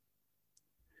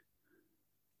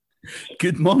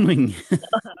Good morning.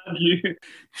 And you?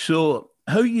 So,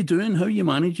 how are you doing? How are you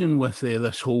managing with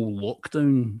this whole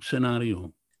lockdown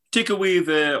scenario? Take away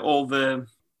all the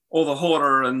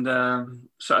horror and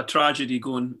sort of tragedy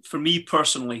going. For me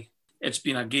personally, it's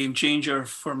been a game changer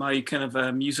for my kind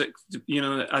of music.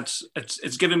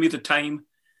 It's given me the time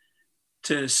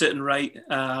to sit and write,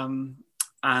 and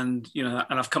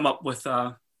I've come up with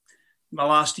my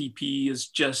last EP is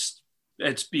just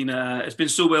it's been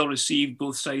so well received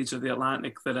both sides of the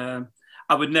Atlantic that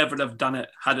I would never have done it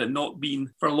had it not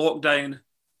been for lockdown,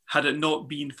 had it not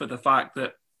been for the fact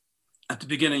that at the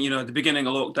beginning of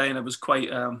lockdown, I was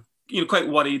quite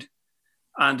worried,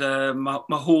 and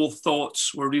my whole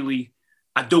thoughts were really,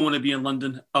 I don't want to be in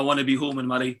London. I want to be home in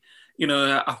Murray.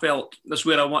 I felt that's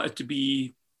where I wanted to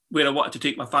be, where I wanted to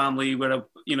take my family,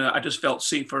 I just felt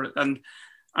safer, and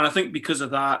I think because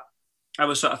of that, I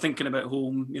was sort of thinking about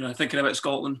home, thinking about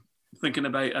Scotland, thinking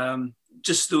about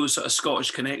just those sort of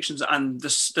Scottish connections, and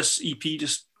this EP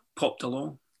just popped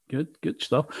along. Good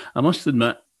stuff. I must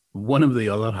admit, one of the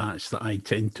other hats that I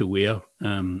tend to wear,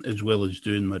 as well as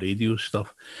doing my radio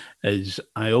stuff, is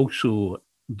I also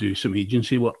do some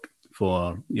agency work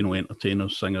for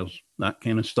entertainers, singers, that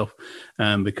kind of stuff,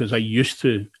 because I used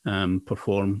to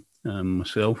perform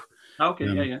myself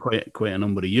Okay, yeah. quite a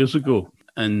number of years ago,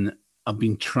 and I've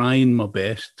been trying my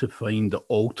best to find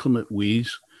alternate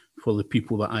ways for the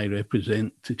people that I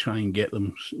represent to try and get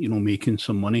them, making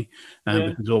some money, Yeah.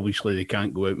 because obviously they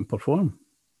can't go out and perform.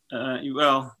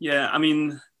 Well, yeah. I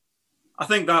mean, I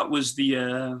think that was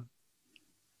the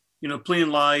playing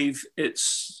live.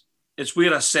 It's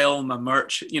where I sell my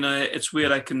merch. It's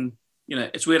where I can.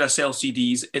 It's where I sell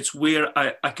CDs. It's where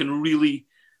I can really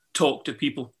talk to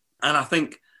people, and I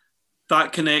think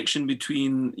that connection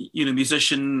between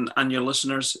musician and your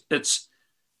listeners, it's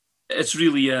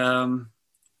really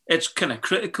it's kind of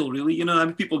critical, really. I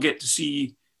mean, people get to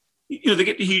see, they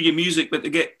get to hear your music, but they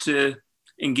get to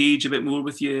engage a bit more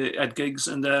with you at gigs.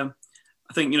 And I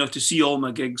think, to see all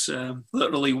my gigs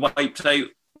literally wiped out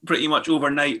pretty much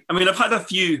overnight. I mean, I've had a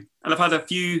few, and I've had a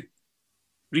few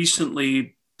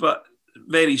recently, but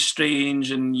very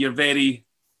strange, and you're very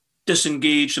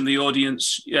disengaged from the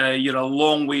audience. You're a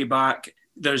long way back.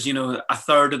 There's, a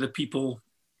third of the people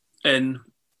in,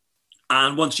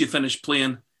 and once you finish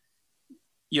playing,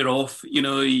 you're off.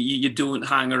 You don't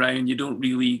hang around. You don't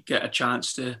really get a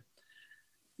chance to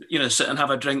sit and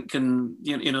have a drink and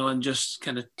and just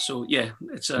kind of. So yeah,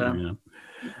 it's Yeah.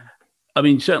 I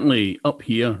mean, certainly up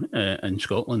here in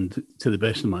Scotland, to the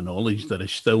best of my knowledge, there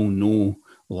is still no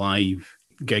live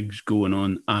gigs going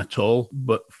on at all.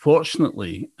 But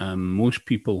fortunately, most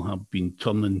people have been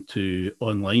turning to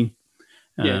online,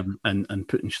 yeah. and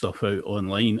putting stuff out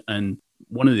online. And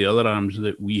one of the other arms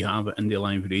that we have at Indie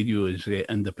Live Radio is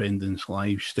Independence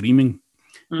Live Streaming.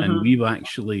 And Mm-hmm. we've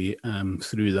actually,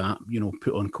 through that,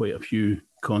 put on quite a few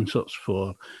concerts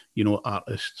for,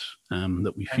 artists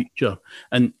that we feature.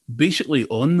 And basically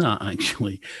on that,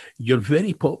 actually, you're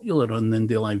very popular on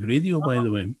Indie Live Radio, by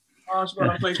the way. That's what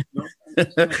I'm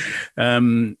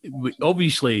thinking.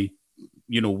 Obviously,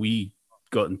 we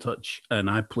got in touch and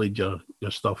I played your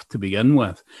stuff to begin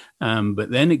with.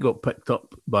 But then it got picked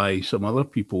up by some other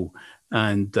people.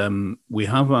 And we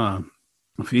have a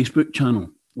Facebook channel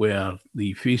where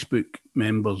the Facebook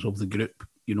members of the group,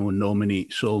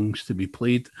 nominate songs to be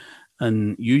played.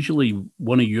 And usually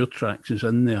one of your tracks is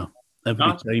in there every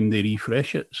time they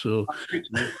refresh it. So That's great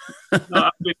to know. No,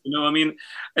 that's great to know. I mean,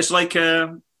 it's like, I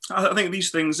think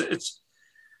these things,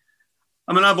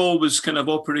 I've always kind of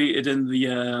operated in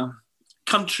the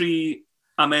country,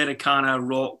 Americana,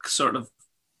 rock sort of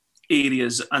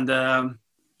areas. And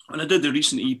when I did the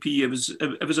recent EP, it was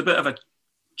a bit of a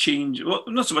change. Well,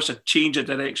 not so much a change of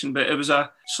direction, but it was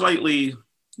a slightly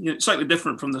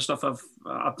different from the stuff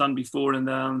I've done before.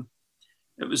 And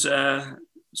it was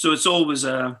so it's always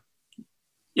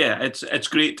it's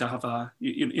great to have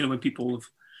when people have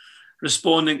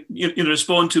respond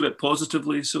to it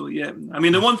positively. So yeah, I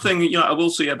mean, the one thing I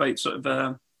will say about sort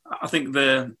of I think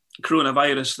the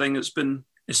coronavirus thing,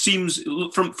 it seems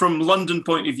from London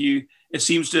point of view, it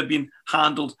seems to have been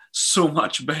handled so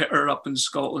much better up in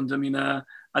Scotland. I mean,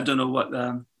 I don't know what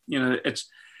it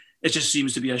just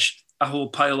seems to be a whole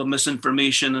pile of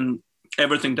misinformation and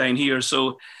everything down here.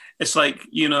 So it's like,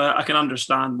 I can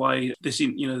understand why they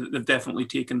seem, they've definitely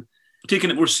taken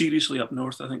it more seriously up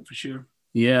north, I think, for sure.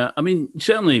 yeah, I mean,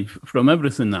 certainly from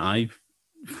everything that I've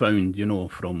found,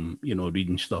 from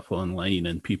reading stuff online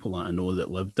and people that I know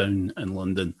that live down in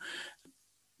London,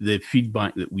 the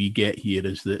feedback that we get here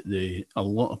is that a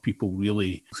lot of people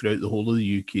really throughout the whole of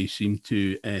the UK seem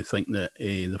to think that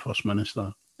the First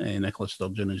Minister Nicola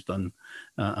Sturgeon has done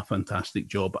a fantastic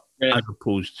job, Yeah. as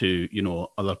opposed to, you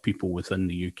know, other people within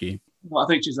the UK. Well, I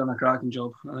think she's done a cracking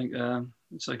job. I think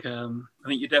it's like I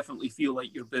think you definitely feel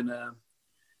like you've been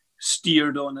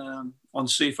steered on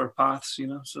safer paths, you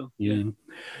know. So yeah.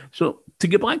 So to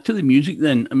get back to the music,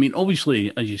 then, I mean,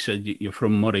 obviously, as you said, you're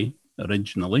from Moray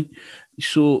originally.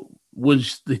 So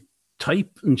was the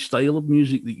type and style of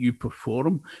music that you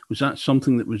perform, was that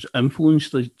something that was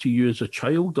influenced to you as a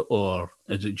child, or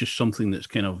is it just something that's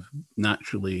kind of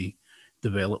naturally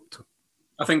developed?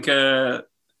 I think, well,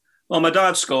 my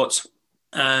dad's Scots.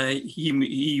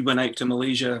 He went out to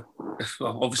Malaysia,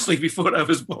 well, obviously before I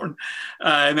was born.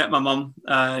 I met my mum.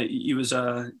 He was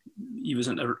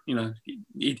into, you know,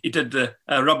 he did the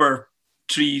rubber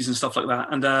trees and stuff like that,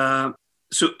 and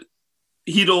so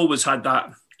he'd always had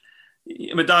that.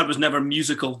 My dad was never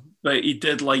musical, but he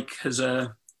did like his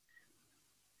old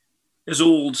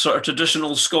sort of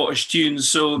traditional Scottish tunes.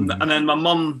 So, and then my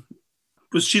mum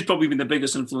she's probably been the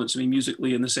biggest influence on me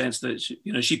musically, in the sense that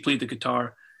she played the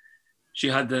guitar. She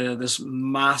had this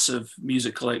massive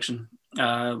music collection,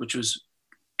 which was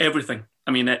everything.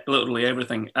 I mean, literally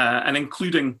everything, and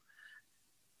including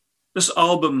this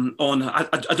album on. I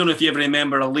don't know if you ever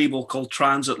remember a label called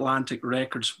Transatlantic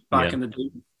Records back in the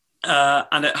day.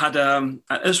 And it had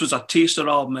this was a taster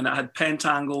album, and it had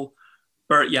Pentangle,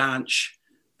 Bert Jansch,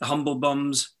 the Humble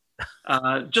Bums,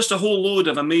 just a whole load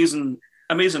of amazing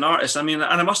artists. I mean,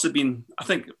 and I must have been, I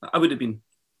think I would have been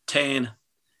 10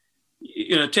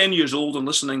 years old and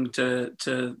listening to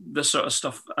this sort of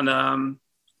stuff, and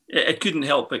it couldn't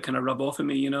help but kind of rub off on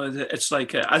me. You know, it's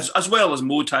like as well as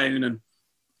Motown and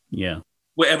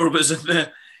whatever was in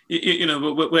the.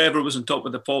 Whatever was on top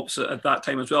of the pops at that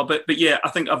time as well. But yeah, I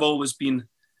think I've always been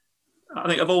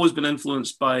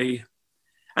influenced by,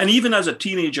 and even as a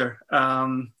teenager,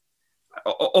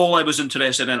 all I was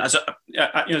interested in as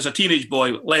a teenage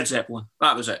boy, Led Zeppelin.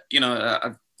 That was it. You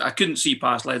know, I couldn't see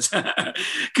past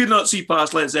could not see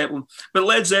past Led Zeppelin. But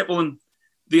Led Zeppelin,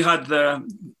 they had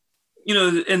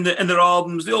in their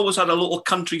albums, they always had a little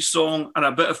country song and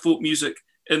a bit of folk music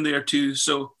in there too.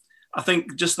 So I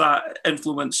think just that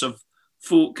influence of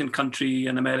folk and country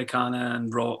and Americana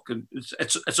and rock, and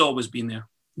it's always been there.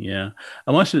 Yeah,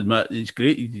 I must admit, it's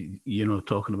great,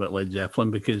 talking about Led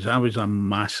Zeppelin, because I was a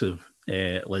massive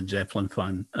Led Zeppelin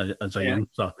fan as a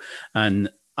youngster, and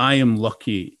I am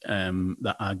lucky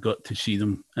that I got to see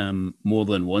them more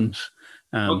than once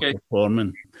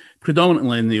performing,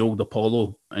 predominantly in the old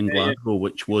Apollo in Glasgow,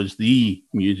 which was the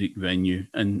music venue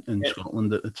in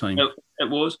Scotland at the time. It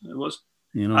was.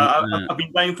 You know, I've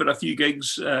been down for a few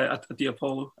gigs at the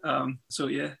Apollo. So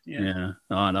yeah.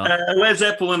 Oh, no. Led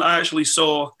Zeppelin I actually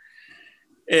saw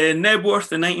in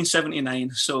Nebworth in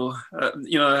 1979. So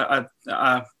I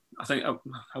think how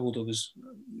old I was,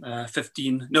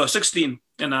 16,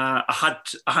 and I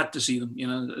had to see them. You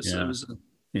know, it was.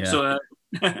 So.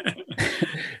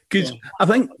 Because I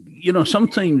think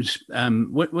sometimes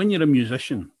when you're a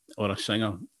musician or a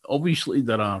singer, obviously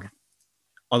there are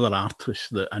other artists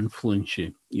that influence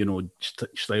you,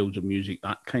 styles of music,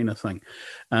 that kind of thing.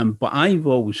 But I've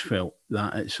always felt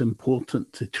that it's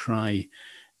important to try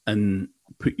and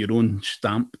put your own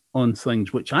stamp on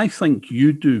things, which I think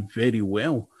you do very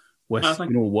well with,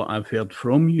 what I've heard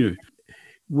from you.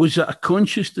 Was it a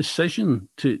conscious decision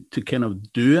to kind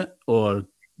of do it, or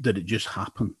did it just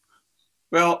happen?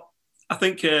 Well, I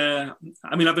think,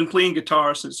 I've been playing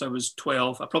guitar since I was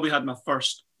 12. I probably had my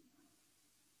first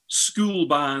school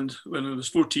band when I was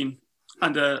 14,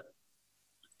 and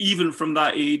even from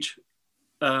that age,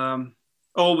 I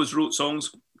always wrote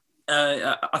songs.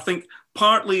 I think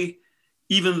partly,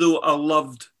 even though I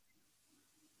loved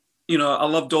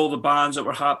all the bands that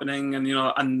were happening, and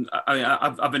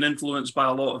I've been influenced by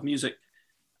a lot of music,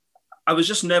 I was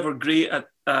just never great at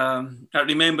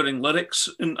remembering lyrics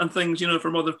and things,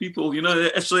 from other people.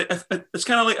 It's like, it's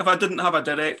kind of like if I didn't have a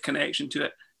direct connection to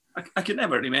it, I could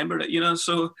never remember it,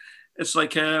 so it's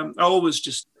like I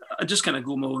just kind of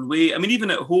go my own way. I mean,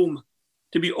 even at home,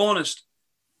 to be honest,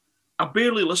 I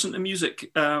barely listen to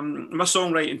music. My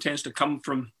songwriting tends to come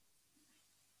from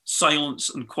silence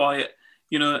and quiet.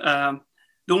 The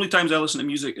only times I listen to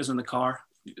music is in the car.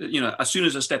 As soon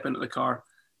as I step into the car,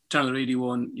 turn the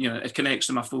radio on, it connects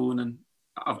to my phone and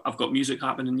I've got music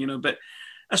happening, but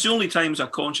that's the only times I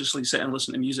consciously sit and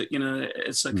listen to music.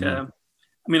 It's like, I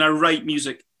write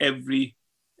music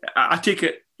I take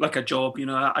it like a job.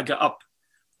 I get up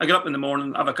in the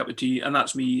morning, have a cup of tea, and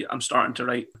that's me. I'm starting to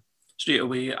write straight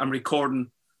away. I'm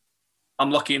recording. I'm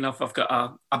lucky enough I've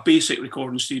got a basic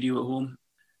recording studio at home.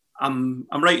 I'm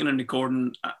writing and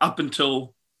recording up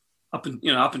until the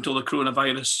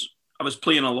coronavirus I was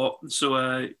playing a lot,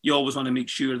 so you always want to make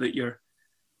sure that your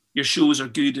shows are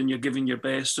good and you're giving your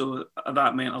best. So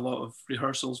that meant a lot of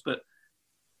rehearsals. But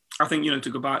I think, to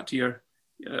go back to your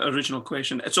original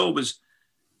question,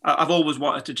 I've always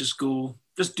wanted to just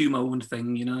do my own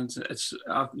thing.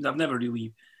 I've never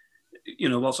really,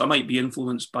 whilst I might be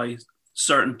influenced by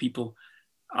certain people,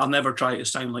 I'll never try to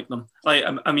sound like them.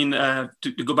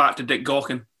 To go back to Dick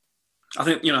Gaughan, I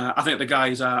think the guy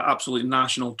is an absolute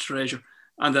national treasure,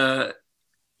 and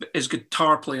his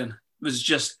guitar playing was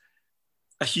just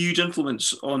a huge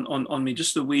influence on me.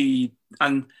 Just the way,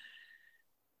 and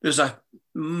there's a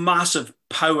massive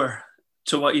power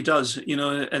to what he does,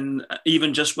 and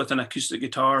even just with an acoustic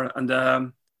guitar,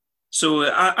 and so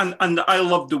I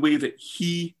love the way that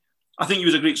I think he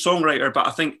was a great songwriter, but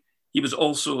I think he was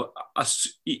also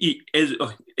he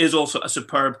is also a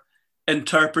superb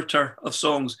interpreter of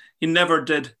songs. He never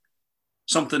did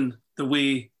something the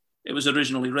way it was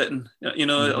originally written.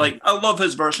 Like I love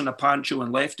his version of Pancho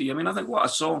and Lefty. I mean, I think what a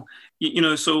song.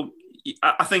 So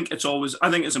I think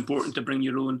it's important to bring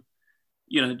your own,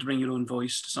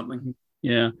 voice to something.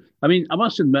 Yeah, I mean, I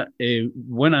must admit,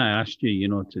 when I asked you,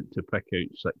 to pick out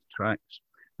 6 tracks,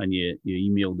 and you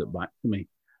emailed it back to me,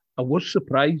 I was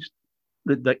surprised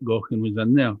that Dick Gaughan was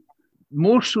in there.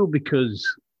 More so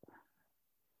because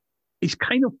he's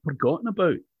kind of forgotten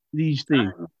about these days,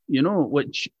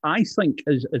 which I think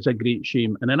is a great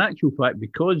shame. And in actual fact,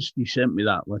 because you sent me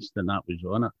that list and that was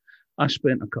on it, I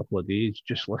spent a couple of days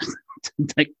just listening to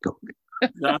Dick Gaughan.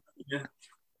 Yeah.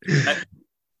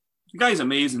 The guy's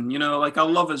amazing, like I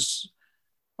love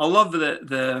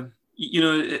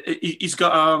he's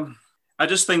got I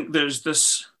just think there's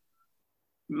this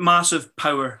massive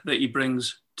power that he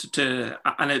brings to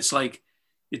and it's like,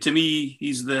 to me,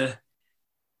 he's a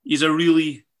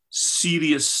really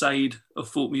serious side of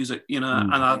folk music, and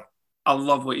I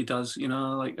love what he does,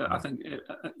 I think,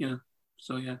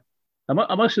 so yeah.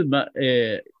 I must admit,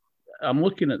 I'm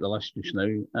looking at the list just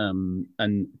now,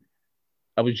 and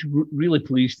I was really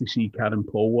pleased to see Karen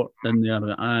Polwart in there.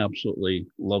 I absolutely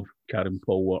love Karen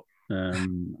Polwart. I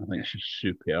think she's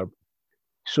superb.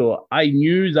 So I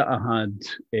knew that I had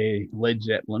Led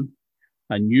Zeppelin.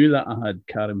 I knew that I had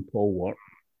Karen Polwart.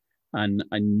 And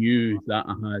I knew that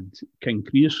I had King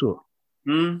Creosote.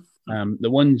 The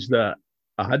ones that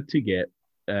I had to get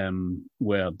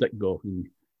were Dick Gaughan,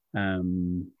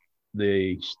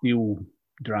 the Steel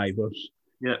Drivers,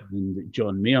 and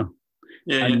John Mayer.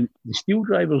 The Steel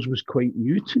Drivers was quite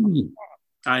new to me.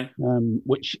 Aye.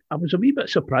 Which I was a wee bit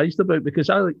surprised about, because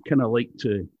I kind of like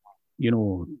to,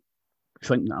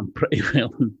 think that I'm pretty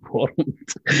well informed.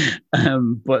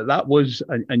 But that was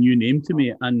a new name to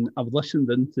me, and I've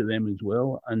listened into them as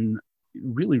well, and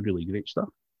really, really great stuff.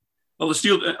 Well, the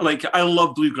Steel, I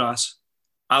love bluegrass.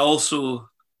 I also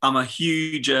am a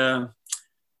huge, I'm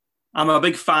a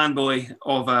big fanboy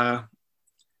of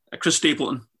Chris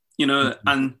Stapleton,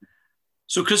 and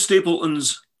so Chris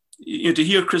Stapleton's, to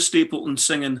hear Chris Stapleton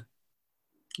singing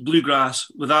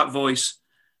bluegrass with that voice,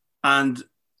 and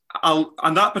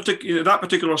that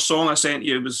particular song I sent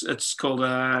you, it's called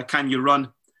 "Can You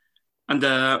Run," and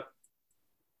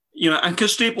and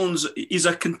Chris Stapleton's, he's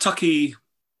a Kentucky,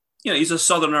 he's a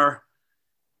Southerner,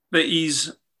 but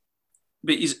he's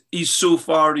so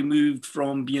far removed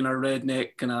from being a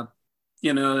redneck, and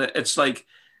it's like,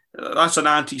 that's an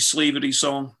anti-slavery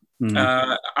song,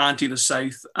 anti the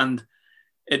South, and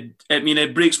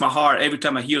it breaks my heart every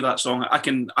time I hear that song. I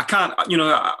can't,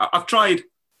 I've tried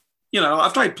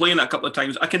playing it a couple of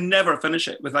times. I can never finish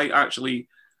it without actually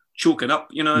choking up.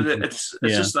 It's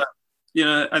just that,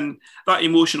 and that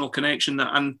emotional connection.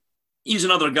 And he's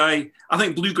another guy. I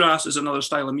think bluegrass is another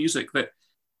style of music that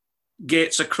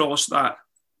gets across that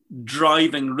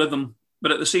driving rhythm,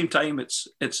 but at the same time, it's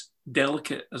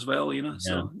delicate as well.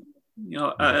 So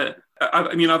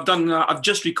I've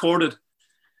just recorded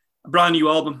a brand new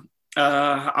album.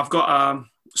 I've got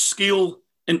Scale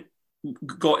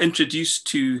got introduced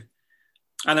to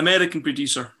an American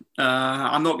producer.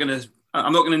 I'm not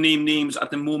gonna name names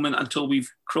at the moment until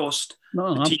we've crossed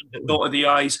the T, dotted the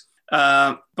I's.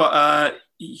 But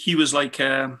he was like,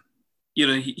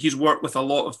 he's worked with a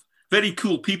lot of very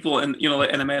cool people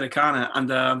in Americana,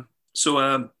 and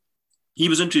so he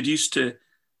was introduced to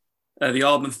the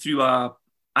album through an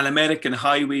American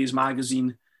Highways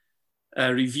magazine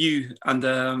review,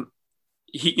 and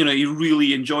he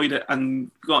really enjoyed it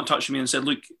and got in touch with me and said,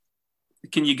 "Look,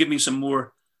 can you give me some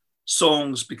more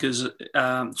songs?" Because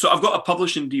so I've got a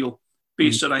publishing deal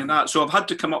based around that. So I've had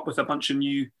to come up with a bunch of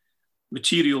new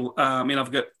material.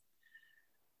 I've got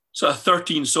sort of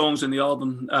 13 songs in the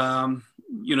album.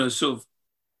 So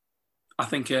I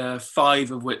think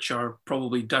 5 of which are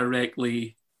probably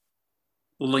directly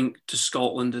linked to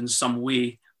Scotland in some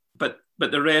way, but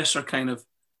the rest are kind of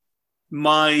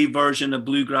my version of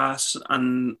bluegrass,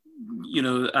 and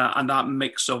and that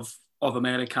mix of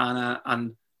Americana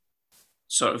and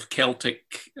sort of Celtic.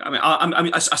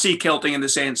 I say Celtic in the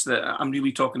sense that I'm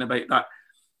really talking about that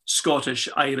Scottish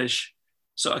Irish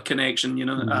sort of connection.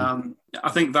 I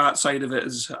think that side of it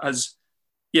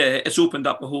it's opened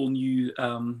up a whole new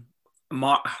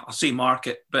I'll say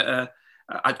market, but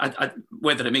I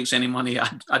whether it makes any money,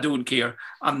 I don't care.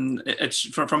 It's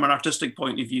from an artistic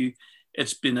point of view,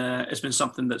 it's been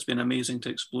something that's been amazing to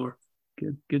explore.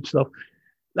 Good stuff.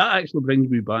 That actually brings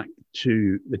me back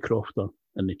to the Crofter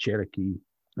and the Cherokee.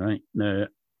 Right now,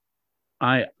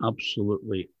 I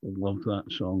absolutely love that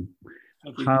song.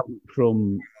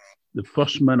 From the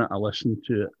first minute I listened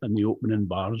to it and the opening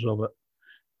bars of it,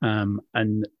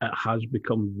 and it has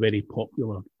become very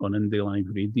popular on Indie Live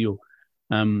Radio.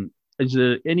 Is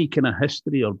there any kind of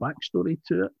history or backstory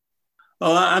to it?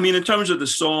 Well, I mean, in terms of the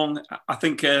song, I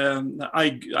think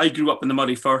I grew up in the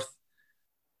Moray Firth,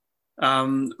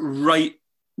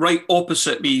 right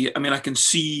opposite me. I mean, I can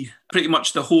see pretty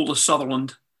much the whole of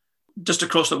Sutherland just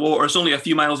across the water. It's only a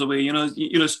few miles away,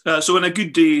 so in a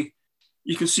good day,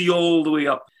 you can see all the way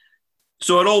up.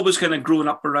 So I'd always kind of grown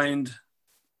up around,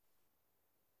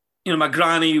 my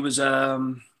granny was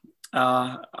an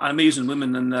amazing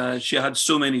woman, and she had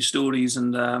so many stories.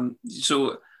 And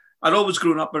so I'd always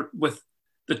grown up with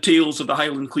the tales of the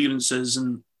Highland clearances.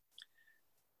 And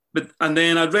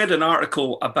then I'd read an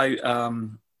article about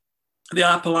the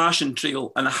Appalachian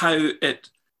Trail and how it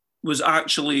was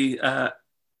actually,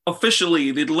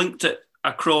 officially, they'd linked it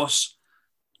across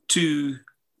to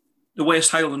the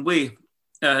West Highland Way,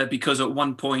 because at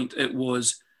one point it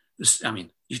was,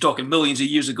 you're talking millions of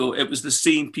years ago, it was the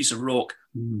same piece of rock.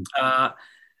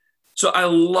 So I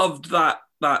loved that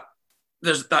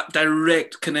there's that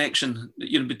direct connection,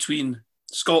 between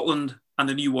Scotland and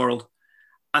the New World.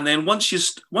 And then once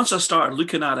I started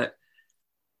looking at it,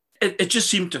 it just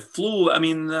seemed to flow. I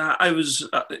mean, I was,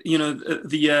 about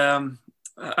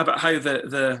how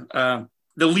the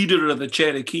leader of the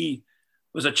Cherokee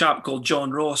was a chap called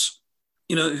John Ross,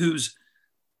 whose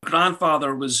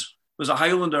grandfather was a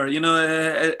Highlander.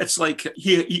 It's like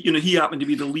he happened to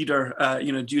be the leader,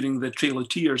 during the Trail of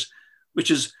Tears,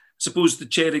 which is, I suppose, the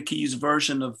Cherokees'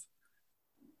 version of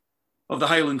the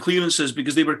Highland clearances,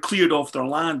 because they were cleared off their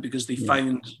land because they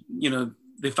found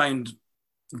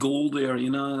gold there,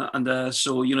 and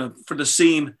so for the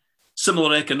same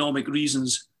similar economic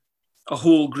reasons, a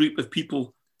whole group of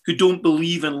people who don't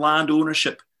believe in land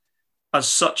ownership as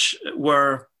such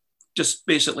were just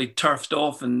basically turfed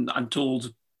off and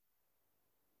told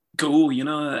go.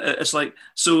 It's like,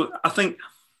 so I think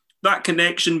that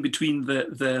connection between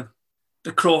the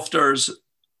Crofters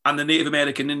and the Native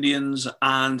American Indians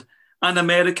and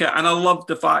America, and I loved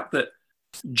the fact that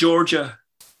Georgia,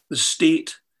 the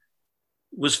state,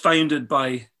 was founded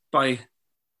by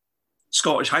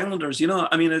Scottish Highlanders.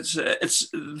 I mean, it's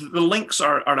the links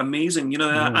are amazing.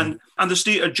 And the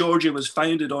state of Georgia was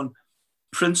founded on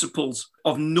principles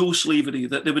of no slavery,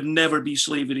 that there would never be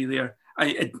slavery there.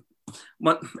 It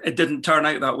didn't turn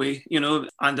out that way, and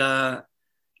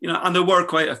and there were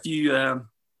quite a few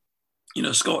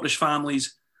Scottish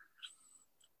families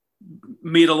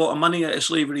made a lot of money out of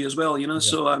slavery as well,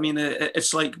 So I mean,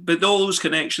 it's like, but all those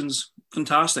connections,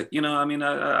 fantastic, I mean,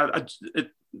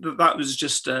 that was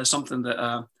just something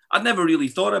that I'd never really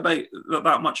thought about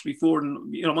that much before,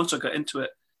 and once I got into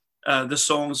it, the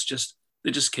songs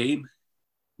they just came.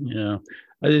 Yeah,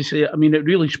 as I say, I mean, it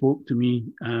really spoke to me,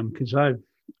 because I've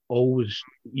always,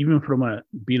 even from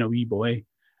being a wee boy,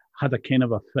 had a kind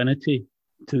of affinity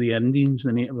to the Indians,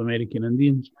 the Native American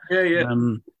Indians. Yeah. I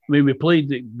mean, we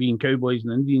played being cowboys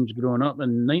and Indians growing up,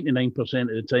 and 99% of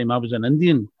the time I was an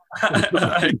Indian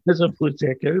as opposed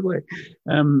to a cowboy.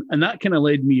 And that kind of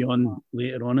led me on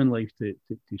later on in life to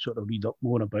sort of read up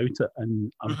more about it.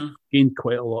 And I've gained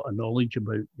quite a lot of knowledge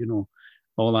about,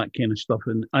 all that kind of stuff.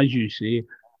 And as you say,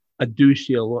 I do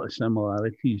see a lot of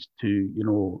similarities to,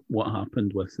 what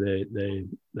happened with the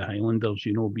Highlanders,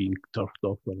 being turfed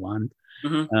off their land.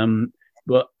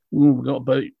 But we've got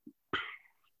about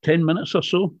 10 minutes or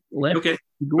so left. Okay.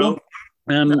 To go.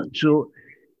 So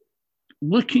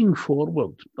looking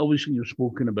forward, obviously you've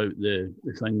spoken about the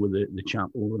thing with the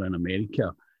chap over in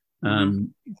America,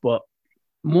 but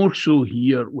more so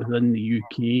here within the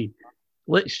UK.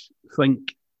 Let's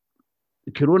think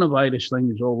the coronavirus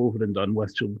thing is all over and done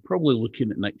with, so we're probably looking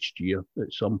at next year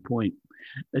at some point.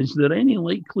 Is there any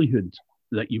likelihood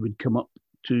that you would come up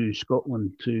to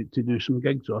Scotland to do some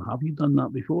gigs, or have you done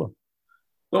that before?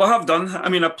 Well, I have done. I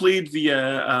mean, I played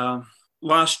the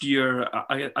last year.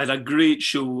 I had a great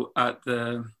show at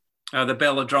the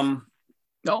Bella Drum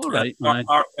All right, right.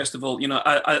 art festival. You know,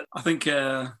 I think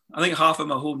half of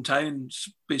my hometown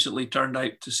basically turned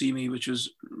out to see me, which was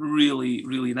really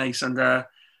really nice. And I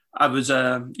was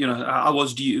I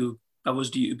was due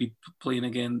to be playing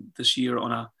again this year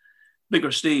on a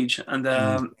bigger stage,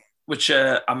 and which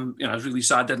I was really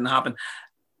sad didn't happen.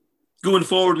 Going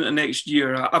forward into next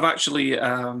year, I've actually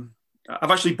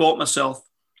bought myself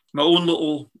my own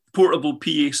little portable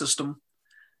PA system,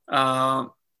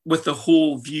 with the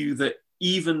whole view that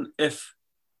even if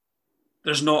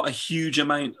there's not a huge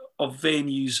amount of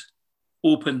venues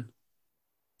open,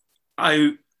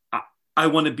 I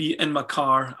want to be in my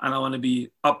car and I want to be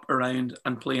up around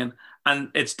and playing. And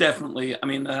it's definitely, I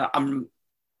mean, I'm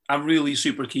really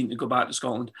super keen to go back to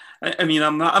Scotland. I mean,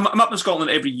 I'm up in Scotland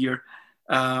every year.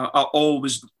 I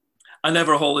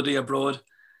never holiday abroad.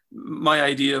 My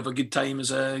idea of a good time is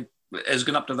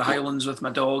going up to the Highlands with my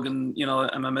dog and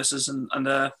my missus, and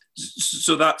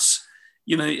so that's,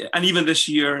 and even this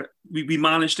year we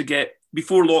managed to get,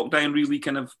 before lockdown really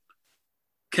kind of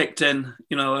kicked in.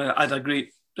 I had a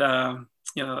great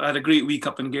week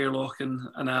up in Gairloch,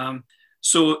 and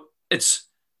so it's,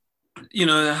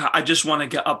 I just want to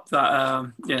get up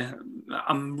that.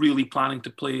 I'm really planning to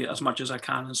play as much as I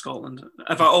can in Scotland,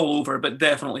 if not all over, but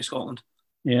definitely Scotland.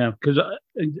 Yeah, because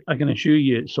I can assure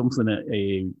you it's something that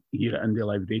here at Indie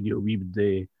Live Radio we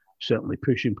would certainly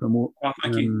push and promote,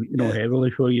 thank you.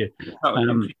 Heavily for you.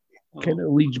 Kind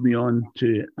of leads me on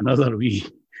to another wee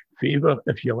favour,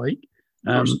 if you like.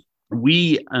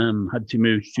 We had to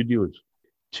move studios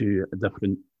to a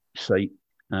different site,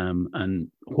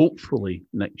 and hopefully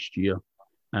next year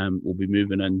we'll be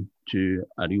moving into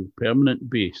a real permanent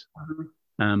base.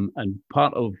 And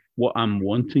part of what I'm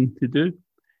wanting to do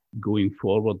going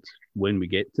forward when we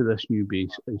get to this new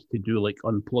base is to do like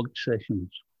unplugged sessions.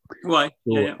 Why?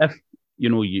 So if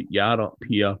you are up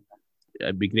here,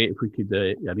 it'd be great if we could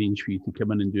arrange for you to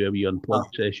come in and do a wee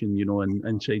unplugged session,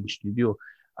 inside studio.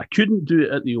 I couldn't do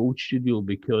it at the old studio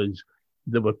because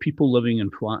there were people living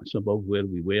in flats above where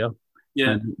we were.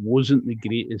 Yeah. And it wasn't the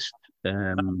greatest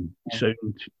sound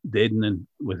deadening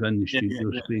within the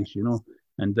studio space,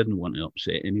 and didn't want to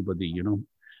upset anybody,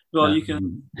 Well, you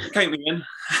can count me in.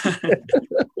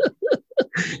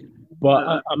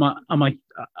 But I'm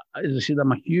as I said,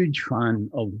 I'm a huge fan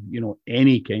of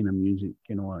any kind of music,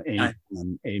 any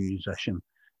musician,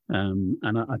 and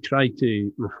I try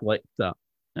to reflect that,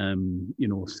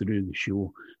 through the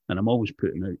show, and I'm always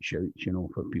putting out shouts,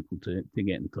 for people to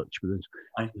get in touch with us,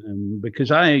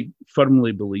 because I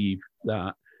firmly believe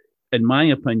that, in my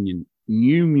opinion,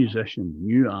 new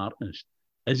artist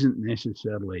isn't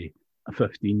necessarily a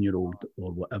 15-year-old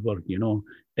or whatever,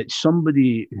 it's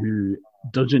somebody who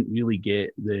doesn't really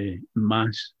get the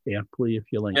mass airplay,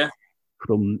 if you like,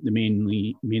 from the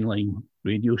mainline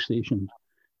radio stations.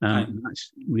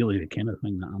 That's really the kind of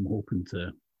thing that I'm hoping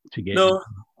to get. No,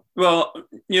 well,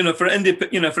 for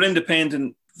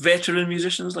independent veteran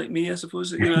musicians like me, I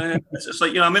suppose, it's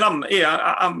like, I'm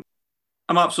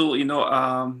absolutely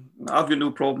not. I've got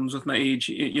no problems with my age.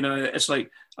 It's like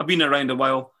I've been around a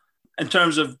while. In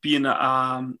terms of being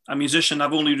a musician,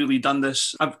 I've only really done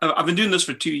this. I've been doing this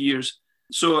for 2 years,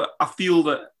 so I feel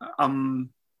that I'm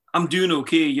doing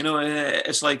okay.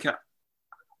 It's like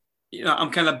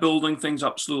I'm kind of building things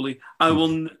up slowly. I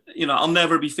will, I'll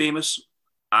never be famous.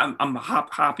 I'm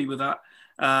happy with that.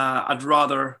 I'd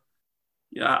rather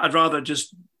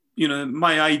just,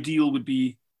 my ideal would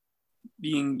be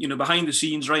being, behind the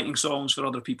scenes, writing songs for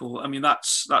other people. I mean,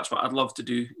 that's what I'd love to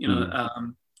do.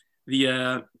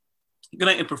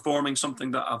 Going out and performing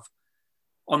something that I've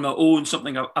on my own,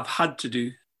 something I've had to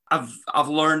do. I've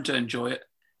learned to enjoy it.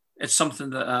 It's something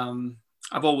that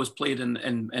I've always played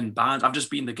in bands. I've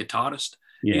just been the guitarist.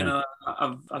 Yeah.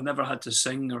 I've never had to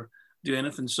sing or do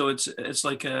anything. So it's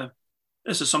like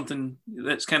this is something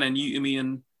that's kind of new to me,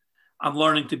 and I'm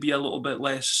learning to be a little bit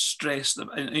less stressed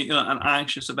and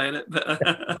anxious about it. But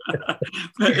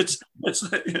it's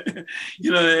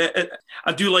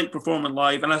I do like performing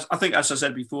live, and I think, as I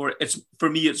said before, for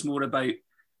me it's more about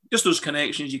just those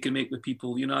connections you can make with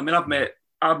people. I mean, I've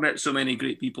met so many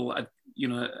great people at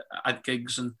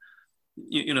gigs, and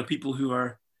people who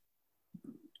are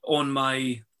on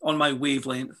my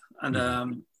wavelength,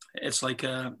 and it's like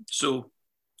so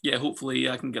yeah. Hopefully,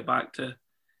 I can get back to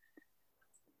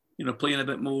playing a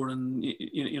bit more and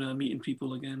meeting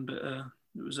people again. But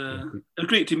it was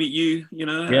great to meet you.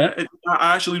 Yeah.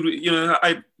 I actually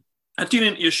I tune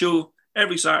into your show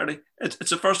every Saturday, it's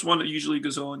the first one that usually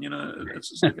goes on.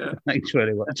 It's like a Thanks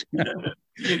very much. and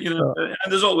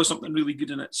there's always something really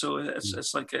good in it. So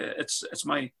it's like it's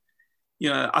my,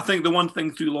 I think the one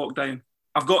thing through lockdown,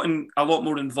 I've gotten a lot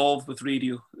more involved with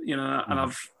radio, and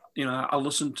I've, I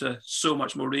listen to so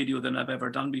much more radio than I've ever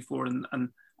done before. And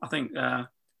I think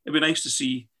it'd be nice to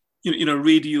see,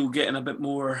 radio getting a bit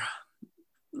more,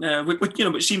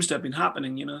 which seems to have been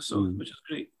happening, which is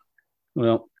great.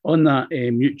 Well, on that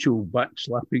mutual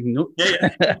backslapping note,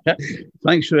 yeah.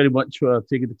 Thanks very much for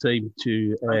taking the time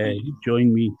to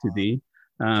join me today.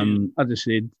 As I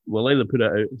said, we'll either put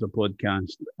it out as a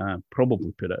podcast,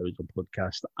 probably put it out as a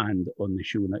podcast and on the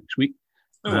show next week.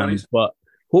 No worries. But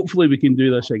hopefully we can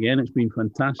do this again. It's been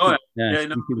fantastic. Oh, yeah.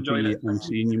 Speaking to you and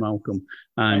seeing you, Malcolm.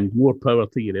 And more power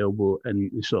to your elbow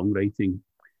in the songwriting.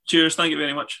 Cheers. Thank you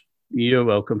very much. You're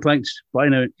welcome. Thanks. Bye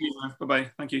now.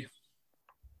 Bye-bye. Thank you.